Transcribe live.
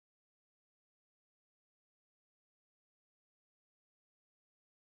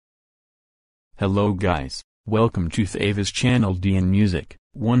Hello guys, welcome to Thava's channel DN Music.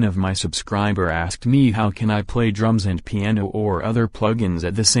 One of my subscriber asked me how can I play drums and piano or other plugins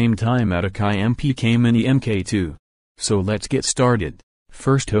at the same time at Akai MPK Mini MK2. So let's get started.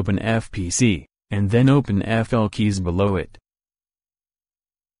 First open FPC, and then open FL keys below it.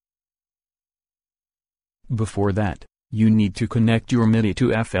 Before that, you need to connect your MIDI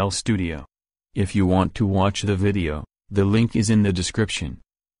to FL Studio. If you want to watch the video, the link is in the description.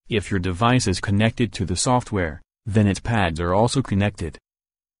 If your device is connected to the software, then its pads are also connected.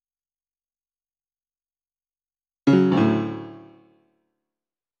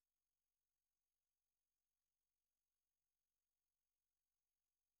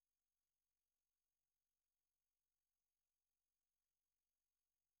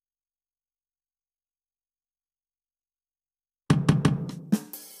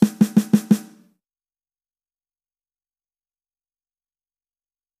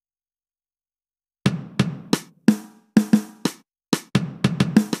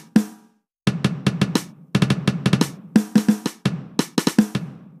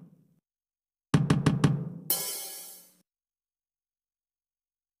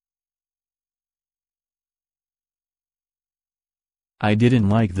 I didn't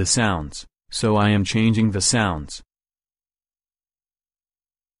like the sounds, so I am changing the sounds.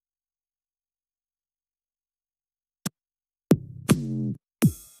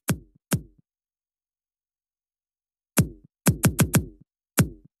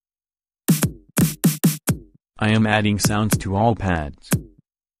 I am adding sounds to all pads.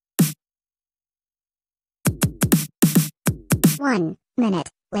 1 minute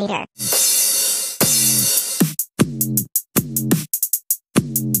later.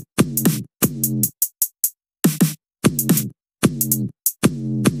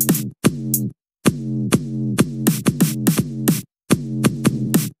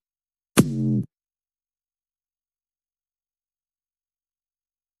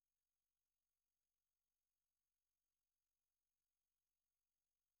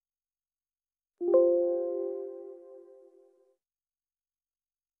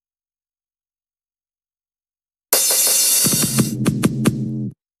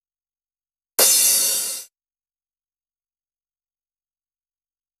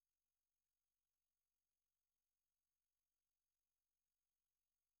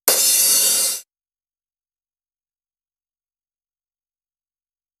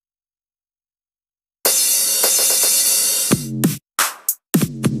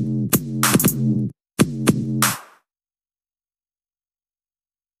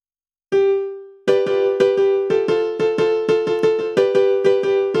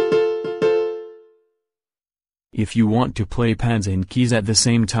 If you want to play pads and keys at the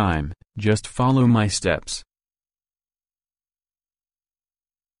same time, just follow my steps.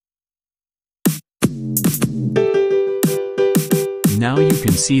 Now you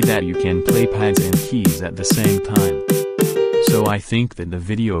can see that you can play pads and keys at the same time. So I think that the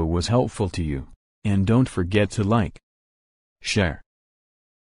video was helpful to you, and don't forget to like, share,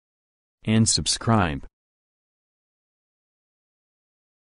 and subscribe.